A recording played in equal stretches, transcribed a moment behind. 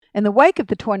In the wake of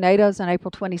the tornadoes on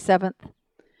April 27th,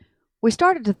 we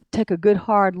started to take a good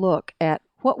hard look at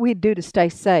what we'd do to stay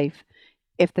safe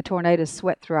if the tornadoes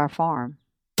swept through our farm.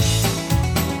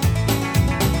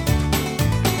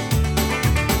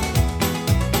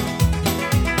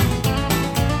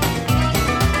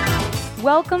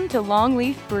 Welcome to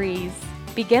Longleaf Breeze.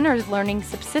 Beginners learning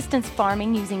subsistence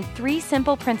farming using 3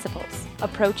 simple principles,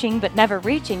 approaching but never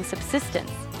reaching subsistence.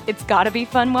 It's gotta be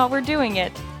fun while we're doing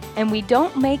it. And we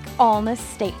don't make allness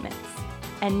statements.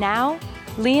 And now,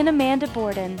 Lee and Amanda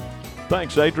Borden.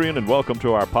 Thanks, Adrian, and welcome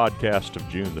to our podcast of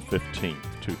June the 15th,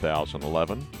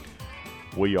 2011.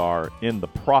 We are in the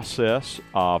process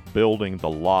of building the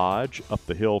lodge up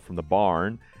the hill from the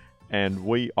barn, and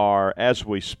we are, as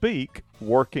we speak,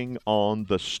 working on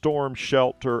the storm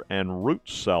shelter and root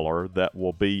cellar that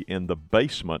will be in the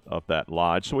basement of that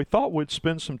lodge. So we thought we'd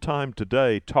spend some time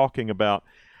today talking about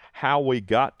how we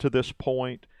got to this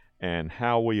point and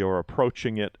how we are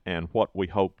approaching it and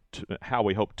how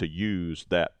we hope to use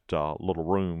that little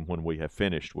room when we have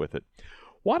finished with it.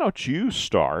 Why don't you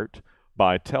start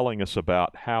by telling us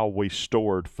about how we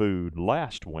stored food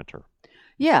last winter?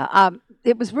 Yeah,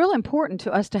 it was real important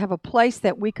to us to have a place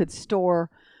that we could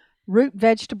store root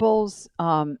vegetables.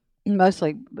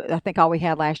 Mostly, I think all we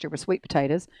had last year was sweet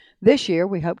potatoes. This year,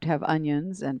 we hope to have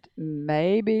onions and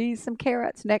maybe some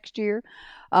carrots next year.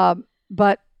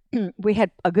 But we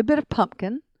had a good bit of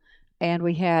pumpkin, and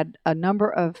we had a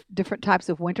number of different types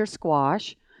of winter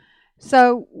squash.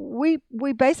 So we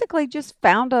basically just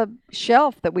found a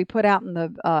shelf that we put out in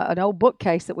an old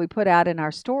bookcase that we put out in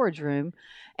our storage room,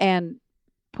 and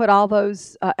put all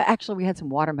those. Actually, we had some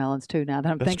watermelons too. Now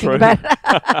that I'm That's thinking true. about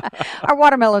it, our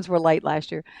watermelons were late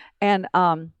last year, and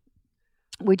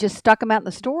we just stuck them out in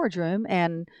the storage room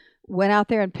and went out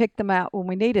there and picked them out when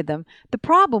we needed them. The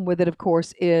problem with it, of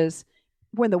course, is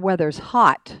when the weather's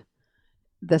hot.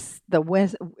 It's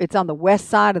on the west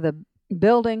side of the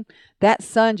building. That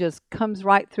sun just comes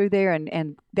right through there,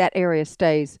 and that area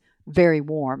stays very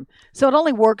warm. So it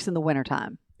only works in the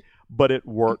wintertime. But it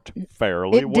worked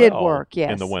fairly well. It did work,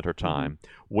 yes. In the wintertime.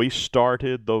 We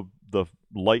started the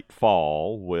late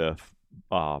fall with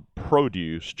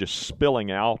produce just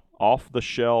spilling out off the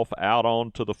shelf, out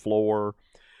onto the floor.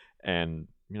 And,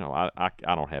 you know, I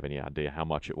don't have any idea how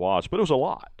much it was, but it was a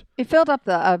lot. It filled up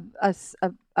a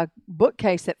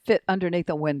bookcase that fit underneath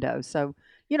a window. So,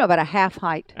 you know, about a half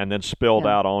height. And then spilled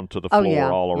out onto the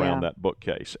floor all around that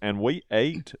bookcase. And we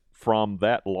ate from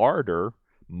that larder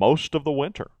most of the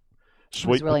winter.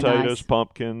 Sweet really potatoes, nice.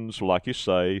 Pumpkins, like you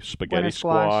say, spaghetti Winter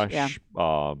squash,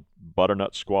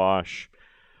 butternut squash,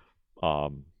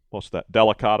 what's that,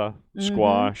 delicata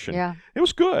squash. And it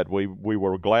was good. We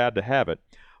were glad to have it.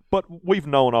 But we've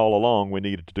known all along we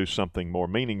needed to do something more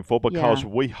meaningful because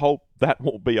we hope that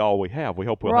won't be all we have. We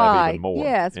hope we'll have even more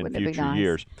in future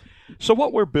years. So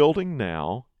what we're building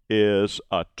now is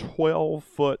a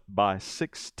 12-foot by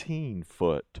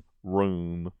 16-foot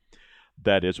room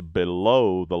that is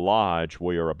below the lodge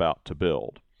we are about to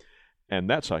build. And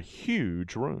that's a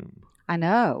huge room. I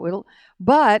know.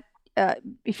 But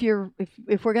if we're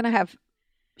going to have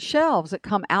shelves that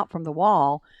come out from the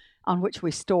wall on which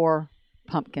we store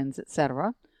pumpkins,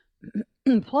 etc.,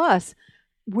 plus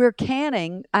we're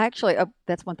canning. Actually,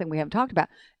 that's one thing we haven't talked about.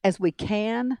 As we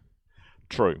can,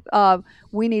 true.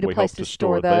 We need a place to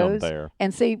store those. There.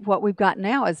 And see, what we've got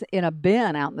now is in a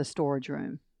bin out in the storage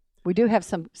room. We do have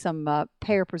some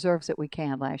pear preserves that we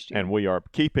canned last year. And we are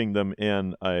keeping them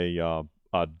in a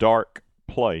dark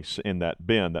place in that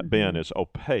bin. That bin is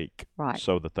opaque,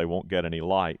 so that they won't get any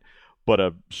light. But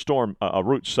a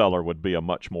root cellar would be a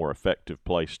much more effective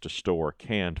place to store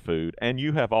canned food. And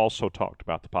you have also talked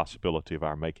about the possibility of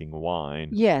our making wine.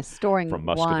 Yes, storing from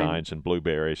wine. muscadines and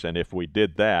blueberries. And if we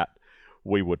did that,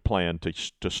 we would plan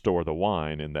to store the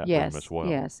wine in that room as well.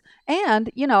 Yes.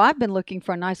 And, you know, I've been looking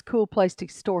for a nice, cool place to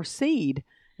store seed,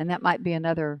 and that might be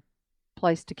another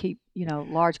place to keep, you know,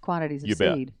 large quantities of You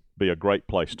seed. bet. Be a great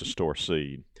place to store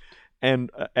seed. And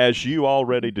as you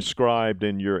already described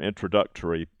in your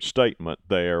introductory statement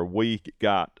there, we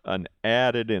got an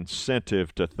added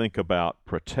incentive to think about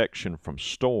protection from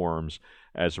storms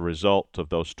as a result of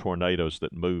those tornadoes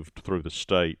that moved through the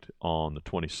state on the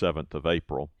 27th of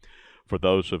April. For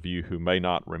those of you who may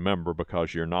not remember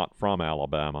because you're not from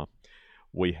Alabama,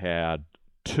 we had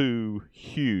 2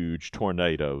 huge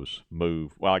tornadoes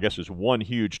move. Well, I guess it's one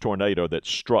huge tornado that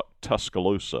struck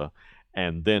Tuscaloosa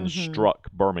and then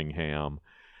struck Birmingham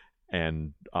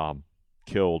and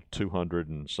killed 200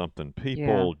 and something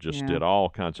people, did all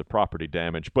kinds of property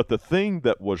damage. But the thing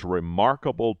that was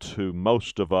remarkable to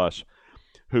most of us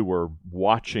who were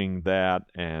watching that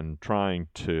and trying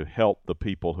to help the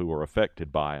people who were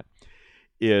affected by it,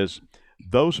 is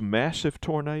those massive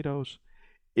tornadoes,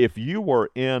 if you were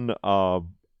in a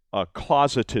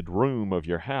closeted room of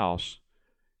your house,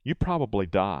 you probably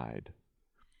died.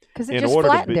 Because it just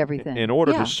flattened everything. In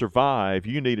order to survive,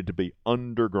 you needed to be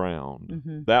underground.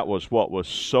 Mm-hmm. That was what was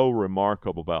so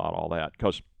remarkable about all that.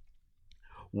 Because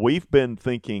we've been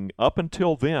thinking, up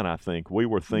until then, I think, we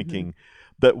were thinking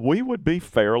that we would be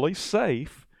fairly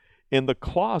safe in the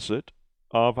closet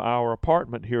of our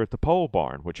apartment here at the pole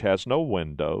barn, which has no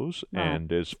windows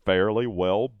and is fairly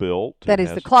well built. That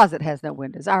is, the closet has no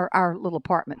windows. Our little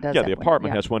apartment does. Yeah, the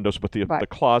apartment has windows, but the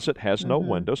closet has no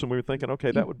windows. And we were thinking,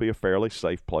 okay, that would be a fairly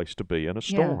safe place to be in a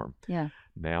storm. Yeah.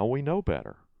 Now we know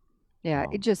better. Yeah,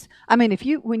 it just, I mean,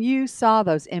 when you saw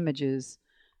those images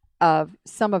of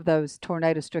some of those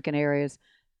tornado-stricken areas,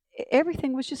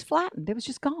 everything was just flattened. It was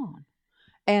just gone.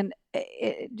 And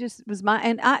it just was not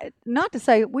to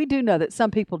say, we do know that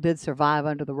some people did survive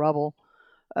under the rubble.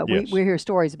 Yes. We hear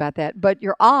stories about that. But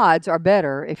your odds are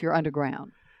better if you're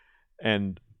underground.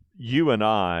 And you and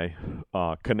I,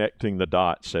 connecting the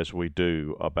dots as we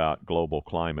do about global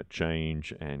climate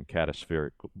change and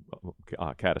catastrophic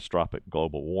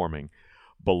global warming,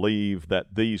 believe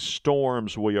that these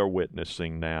storms we are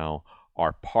witnessing now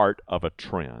are part of a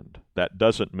trend. That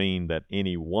doesn't mean that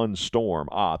any one storm,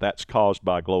 that's caused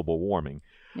by global warming.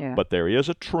 Yeah. But there is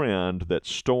a trend that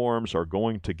storms are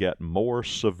going to get more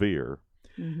severe.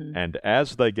 Mm-hmm. And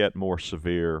as they get more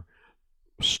severe,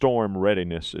 storm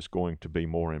readiness is going to be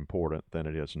more important than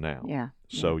it is now. Yeah.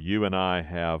 So you and I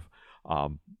have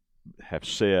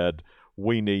said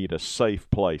we need a safe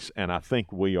place, and I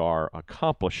think we are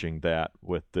accomplishing that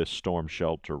with this storm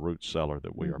shelter root cellar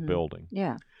that we are building.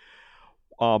 Yeah.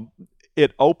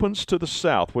 It opens to the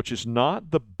south, which is not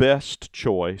the best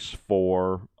choice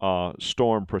for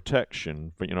storm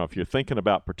protection. But, if you're thinking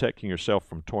about protecting yourself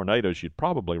from tornadoes, you'd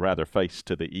probably rather face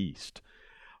to the east.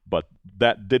 But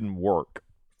that didn't work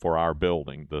for our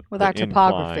building. With our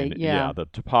topography, incline, yeah, the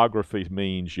topography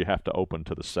means you have to open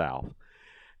to the south.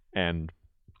 And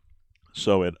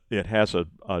so it has a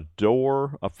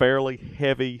door, a fairly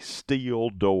heavy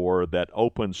steel door that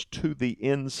opens to the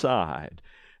inside.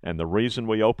 And the reason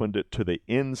we opened it to the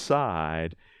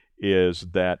inside is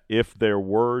that if there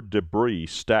were debris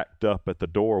stacked up at the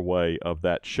doorway of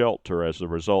that shelter as a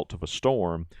result of a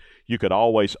storm, you could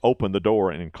always open the door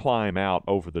and climb out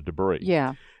over the debris.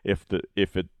 Yeah. If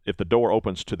the door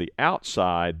opens to the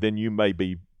outside, then you may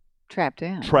be trapped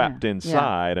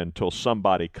inside until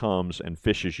somebody comes and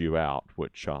fishes you out,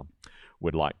 which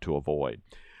we'd like to avoid.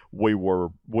 We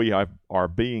are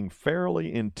being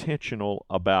fairly intentional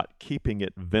about keeping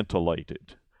it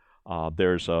ventilated.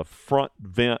 There's a front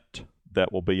vent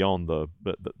that will be on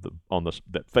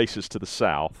that faces to the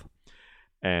south,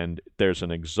 and there's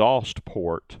an exhaust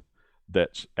port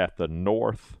that's at the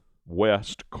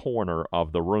northwest corner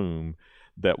of the room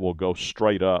that will go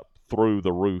straight up through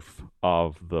the roof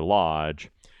of the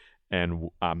lodge.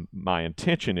 And my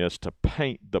intention is to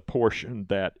paint the portion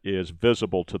that is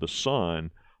visible to the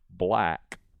sun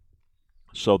black,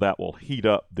 so that will heat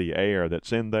up the air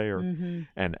that's in there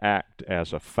and act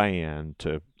as a fan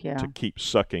to keep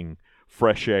sucking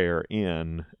fresh air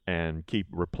in and keep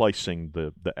replacing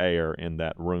the air in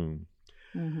that room.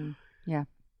 Yeah,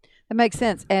 that makes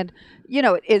sense. And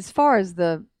as far as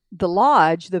the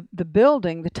lodge, the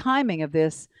building, the timing of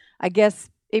this, I guess,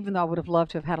 even though I would have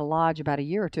loved to have had a lodge about a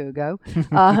year or two ago,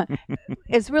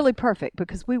 it's really perfect,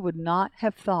 because we would not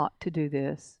have thought to do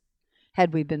this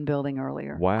had we been building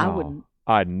earlier. Wow. I wouldn't.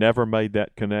 I never made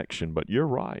that connection, but you're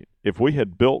right. If we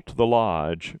had built the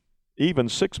lodge even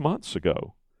 6 months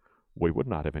ago, we would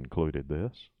not have included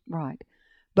this. Right.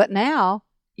 But now,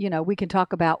 we can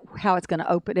talk about how it's going to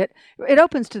open. It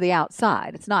opens to the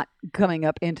outside. It's not coming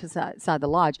up inside the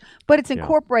lodge, but it's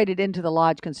incorporated into the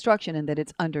lodge construction in that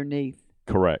it's underneath.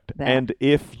 Correct. That. And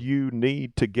if you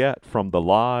need to get from the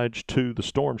lodge to the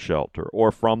storm shelter,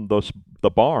 or from the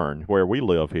barn where we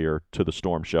live here to the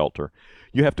storm shelter,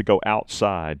 you have to go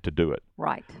outside to do it.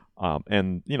 Right.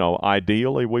 And,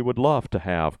 ideally we would love to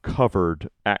have covered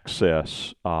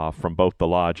access from both the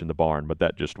lodge and the barn, but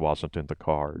that just wasn't in the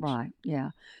cards. Right, yeah.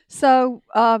 So,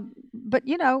 but,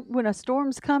 when a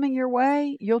storm's coming your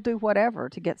way, you'll do whatever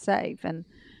to get safe. And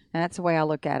that's the way I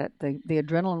look at it. The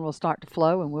adrenaline will start to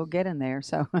flow, and we'll get in there.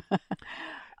 So,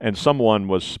 and someone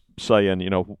was saying,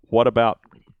 what about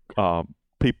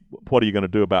what are you going to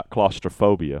do about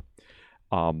claustrophobia?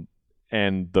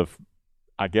 And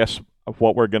I guess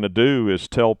what we're going to do is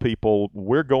tell people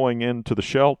we're going into the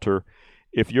shelter.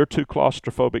 If you're too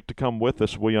claustrophobic to come with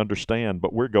us, we understand,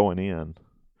 but we're going in.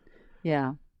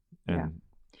 Yeah,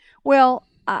 Well,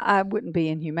 I wouldn't be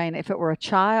inhumane if it were a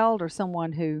child or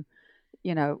someone who,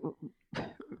 you know,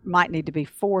 might need to be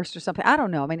forced or something. I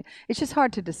don't know. I mean, it's just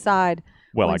hard to decide.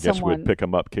 Well, when I guess someone we'd pick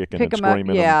them up kicking pick and 'em up,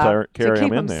 screaming yeah, and carry to keep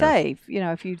them in them there. safe. You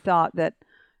know, if you thought that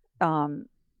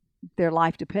their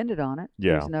life depended on it,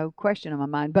 Yeah. there's no question in my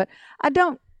mind. But I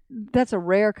don't. That's a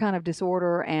rare kind of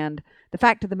disorder, and the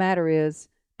fact of the matter is,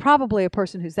 probably a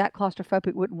person who's that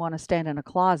claustrophobic wouldn't want to stand in a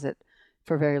closet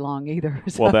for very long either.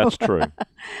 So, Well, that's true.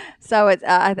 so it's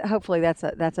hopefully that's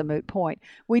a moot point.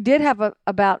 We did have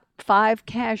about 5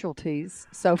 casualties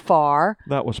so far.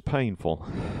 That was painful.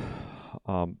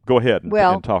 Go ahead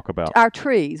and talk about our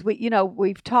trees.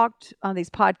 We've talked on these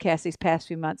podcasts these past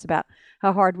few months about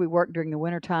how hard we worked during the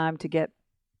wintertime to get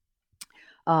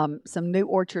some new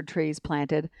orchard trees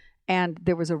planted, and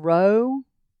there was a row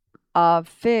of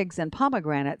figs and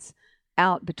pomegranates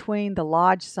out between the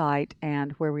lodge site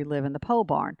and where we live in the pole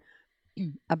barn.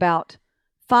 About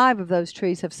 5 of those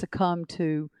trees have succumbed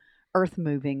to earth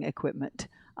moving equipment.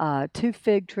 2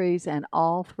 fig trees and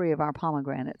all 3 of our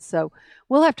pomegranates. So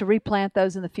we'll have to replant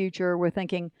those in the future. We're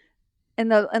thinking in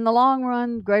the long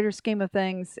run, greater scheme of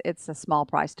things, it's a small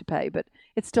price to pay, but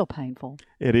it's still painful.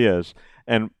 It is.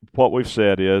 And what we've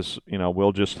said is,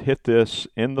 we'll just hit this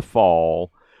in the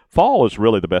fall. Fall is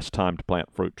really the best time to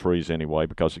plant fruit trees anyway,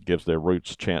 because it gives their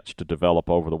roots a chance to develop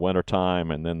over the winter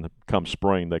time, and then come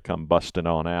spring they come busting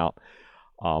on out.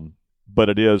 But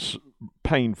it is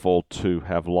painful to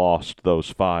have lost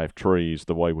those 5 trees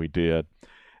the way we did.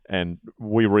 And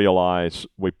we realize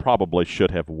we probably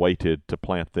should have waited to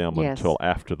plant them until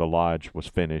after the lodge was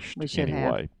finished we should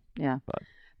anyway. Yeah.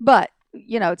 But,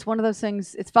 it's one of those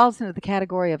things, it falls into the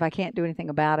category of I can't do anything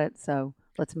about it, so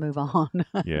let's move on.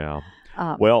 Yeah.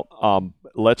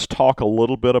 Let's talk a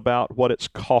little bit about what it's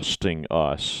costing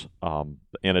us.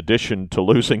 In addition to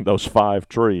losing those 5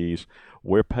 trees,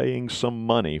 we're paying some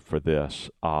money for this.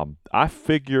 I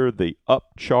figure the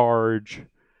upcharge,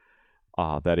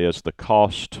 that is the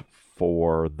cost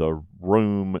for the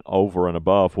room over and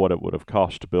above what it would have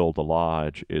cost to build the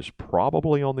lodge, is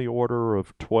probably on the order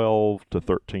of $12,000 to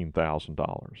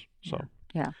 $13,000. So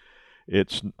yeah,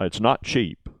 it's not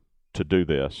cheap to do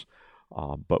this.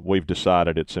 But we've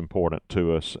decided it's important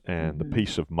to us, and the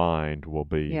peace of mind will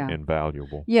be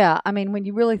invaluable. Yeah, I mean, when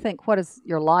you really think, what is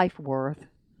your life worth?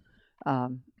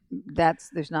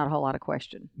 There's not a whole lot of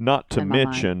question. Not to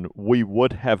mention, we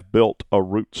would have built a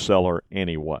root cellar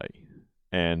anyway,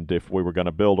 and if we were going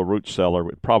to build a root cellar,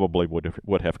 it probably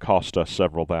would have cost us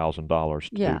several $1,000s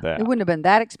to do that. It wouldn't have been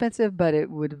that expensive, but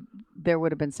there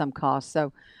would have been some cost.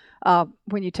 So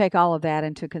when you take all of that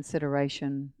into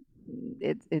consideration,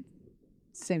 it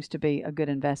seems to be a good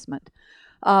investment.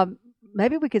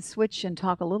 Maybe we could switch and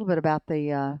talk a little bit about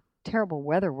the terrible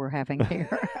weather we're having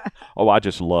here. Oh, I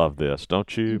just love this,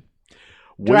 don't you?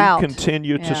 Drought. We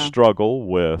continue to struggle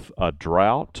with a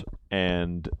drought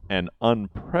and an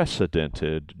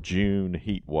unprecedented June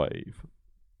heat wave.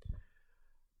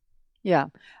 Yeah.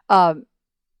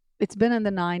 It's been in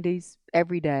the 90s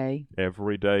every day.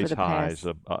 Every day's highs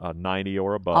a 90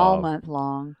 or above. All month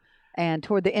long. And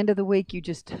toward the end of the week,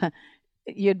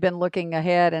 you'd been looking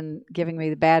ahead and giving me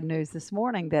the bad news this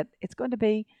morning that it's going to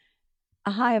be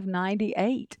a high of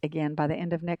 98 again by the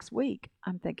end of next week.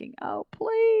 I'm thinking, oh,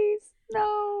 please,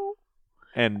 no.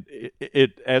 And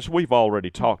it as we've already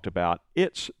talked about,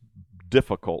 it's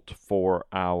difficult for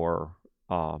our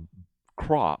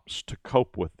crops to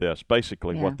cope with this.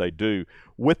 Basically, what they do,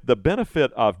 with the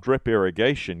benefit of drip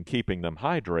irrigation, keeping them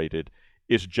hydrated,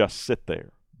 is just sit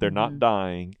there. They're not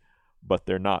dying, but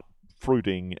they're not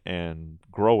fruiting and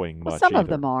growing much. Some of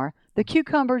them are. The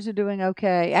cucumbers are doing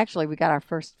okay. Actually, we got our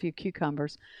first few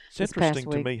cucumbers. It's interesting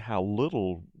to me how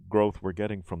little growth we're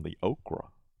getting from the okra.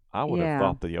 I would have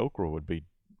thought the okra would be,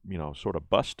 sort of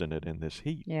busting it in this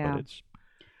heat. Yeah. But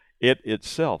it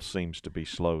itself seems to be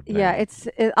slowed down. Yeah,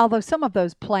 although some of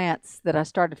those plants that I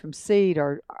started from seed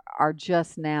are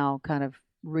just now kind of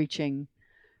reaching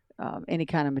any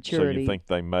kind of maturity. So you think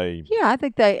they may? Yeah, I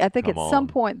think at some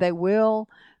point they will.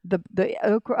 The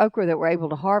okra that we're able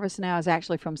to harvest now is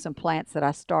actually from some plants that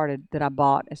I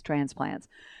bought as transplants.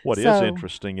 What is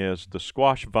interesting is the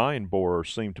squash vine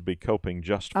borers seem to be coping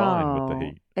just fine with the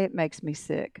heat. It makes me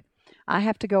sick. I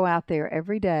have to go out there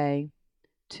every day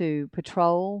to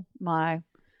patrol my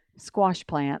squash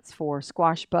plants for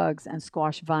squash bugs and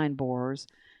squash vine borers.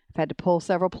 I've had to pull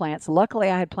several plants.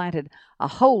 Luckily, I had planted a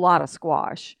whole lot of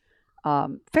squash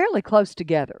fairly close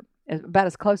together, about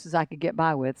as close as I could get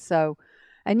by with. So,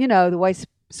 and the way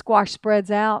squash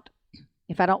spreads out,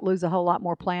 if I don't lose a whole lot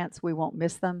more plants, we won't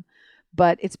miss them.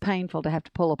 But it's painful to have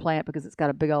to pull a plant because it's got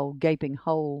a big old gaping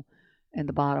hole in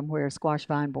the bottom where squash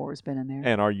vine borer has been in there.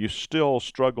 And are you still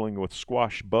struggling with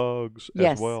squash bugs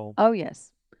Yes. as well? Oh,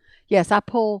 yes. Yes, I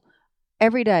pull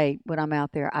every day when I'm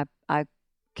out there. I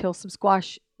kill some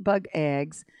squash bug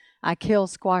eggs. I kill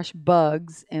squash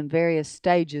bugs in various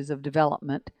stages of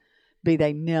development, be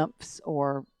they nymphs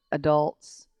or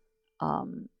adults.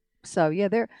 So yeah,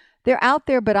 they're out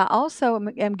there, but I also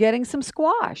am getting some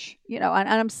squash, and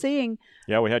I'm seeing.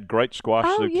 Yeah, we had great squash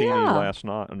zucchini yeah. last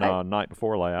night, night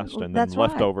before last, and then That's right.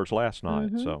 leftovers last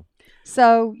night. Mhm. So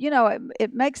So,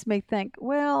 it makes me think,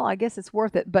 well, I guess it's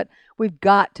worth it, but we've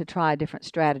got to try a different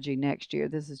strategy next year.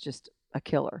 This is just a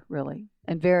killer, really,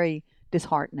 and very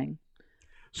disheartening.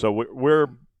 So we're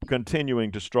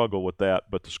continuing to struggle with that,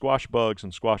 but the squash bugs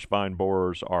and squash vine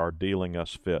borers are dealing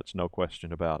us fits, no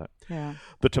question about it. Yeah.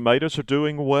 The tomatoes are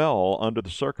doing well under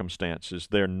the circumstances.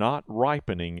 They're not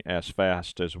ripening as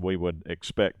fast as we would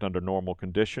expect under normal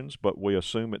conditions, but we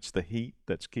assume it's the heat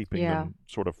that's keeping them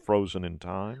sort of frozen in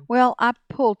time. Well, I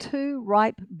pulled 2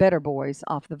 ripe Better Boys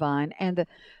off the vine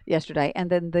yesterday,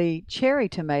 and then the cherry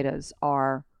tomatoes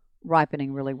are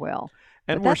ripening really well.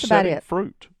 And But we're that's about setting it.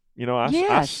 fruit. I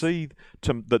Yes. see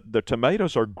the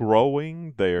tomatoes are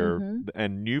growing there,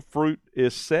 and new fruit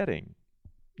is setting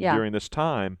Yeah. during this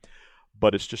time,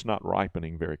 but it's just not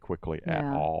ripening very quickly at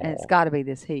all. And it's got to be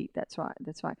this heat. That's right.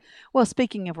 That's right. Well,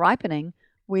 speaking of ripening,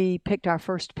 we picked our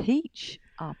first peach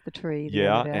off the tree. The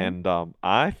other day. And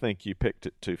I think you picked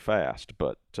it too fast,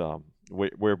 but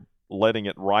we're letting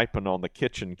it ripen on the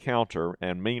kitchen counter,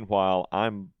 and meanwhile,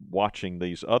 I'm watching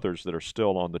these others that are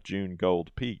still on the June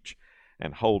Gold peach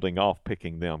and holding off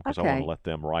picking them because I want to let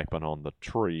them ripen on the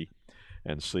tree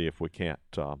and see if we can't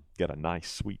get a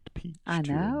nice sweet peach to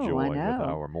enjoy with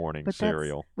our morning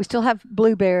cereal. We still have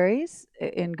blueberries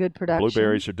in good production.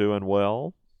 Blueberries are doing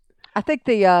well. I think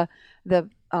the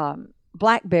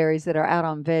blackberries that are out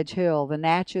on Veg Hill, the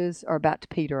Natchez, are about to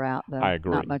peter out, though. I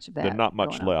agree. Not much of that. There's not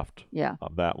much left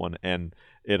of that one. And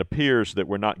it appears that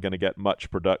we're not going to get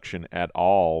much production at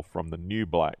all from the new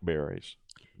blackberries.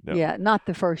 No. Yeah, not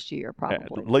the first year,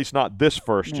 probably. At least not this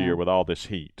first year with all this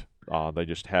heat. They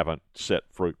just haven't set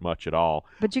fruit much at all.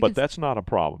 But that's not a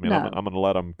problem. I'm going to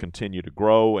let them continue to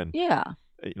grow. And,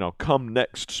 come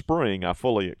next spring, I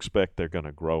fully expect they're going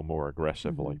to grow more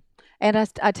aggressively. Mm-hmm. And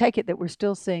I take it that we're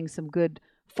still seeing some good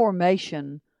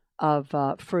formation of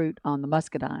fruit on the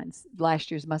muscadines, last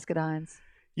year's muscadines.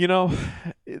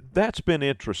 That's been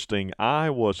interesting.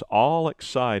 I was all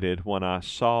excited when I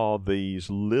saw these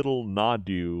little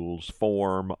nodules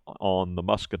form on the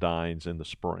muscadines in the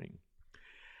spring.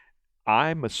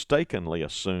 I mistakenly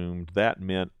assumed that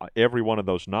meant every one of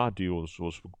those nodules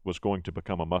was going to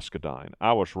become a muscadine.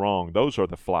 I was wrong. Those are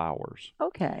the flowers.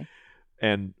 Okay.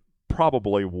 And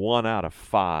probably 1 out of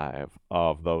 5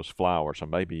 of those flowers, or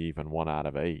maybe even 1 out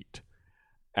of 8,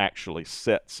 actually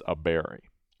sets a berry.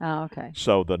 Oh, okay.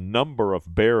 So the number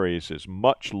of berries is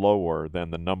much lower than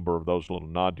the number of those little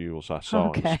nodules I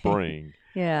saw in spring.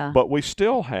 Yeah. But we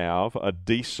still have a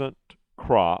decent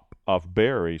crop of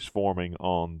berries forming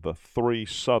on the 3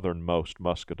 southernmost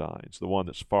muscadines. The one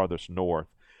that's farthest north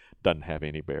doesn't have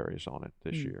any berries on it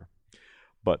this year.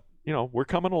 But, we're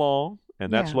coming along,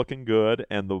 and that's looking good.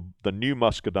 And the new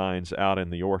muscadines out in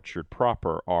the orchard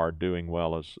proper are doing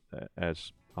well as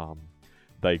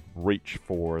they reach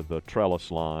for the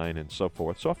trellis line and so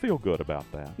forth. So I feel good about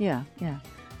that. Yeah.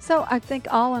 So I think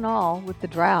all in all, with the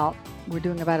drought, we're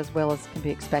doing about as well as can be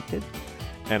expected.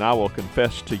 And I will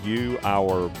confess to you,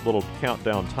 our little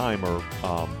countdown timer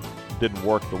didn't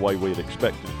work the way we'd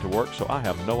expected it to work, so I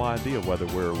have no idea whether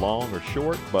we're long or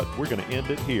short, but we're going to end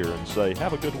it here and say,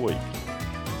 have a good week.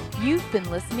 You've been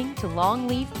listening to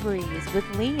Longleaf Breeze with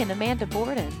Lee and Amanda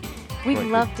Borden. We'd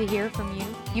love to hear from you.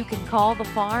 You can call the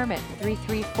farm at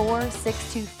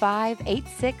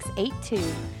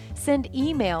 334-625-8682. Send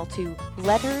email to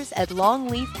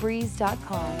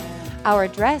letters@longleafbreeze.com. Our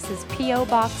address is P.O.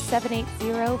 Box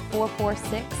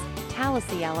 780446,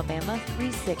 Tallahassee, Alabama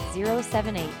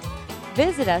 36078.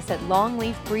 Visit us at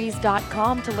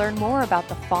longleafbreeze.com to learn more about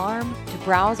the farm, to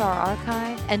browse our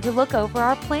archive, and to look over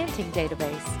our planting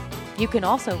database. You can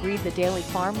also read the daily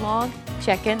farm log,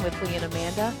 check in with Lee and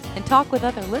Amanda, and talk with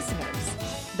other listeners.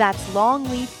 That's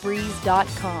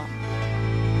longleafbreeze.com.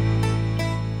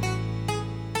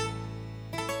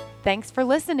 Thanks for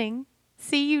listening.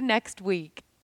 See you next week.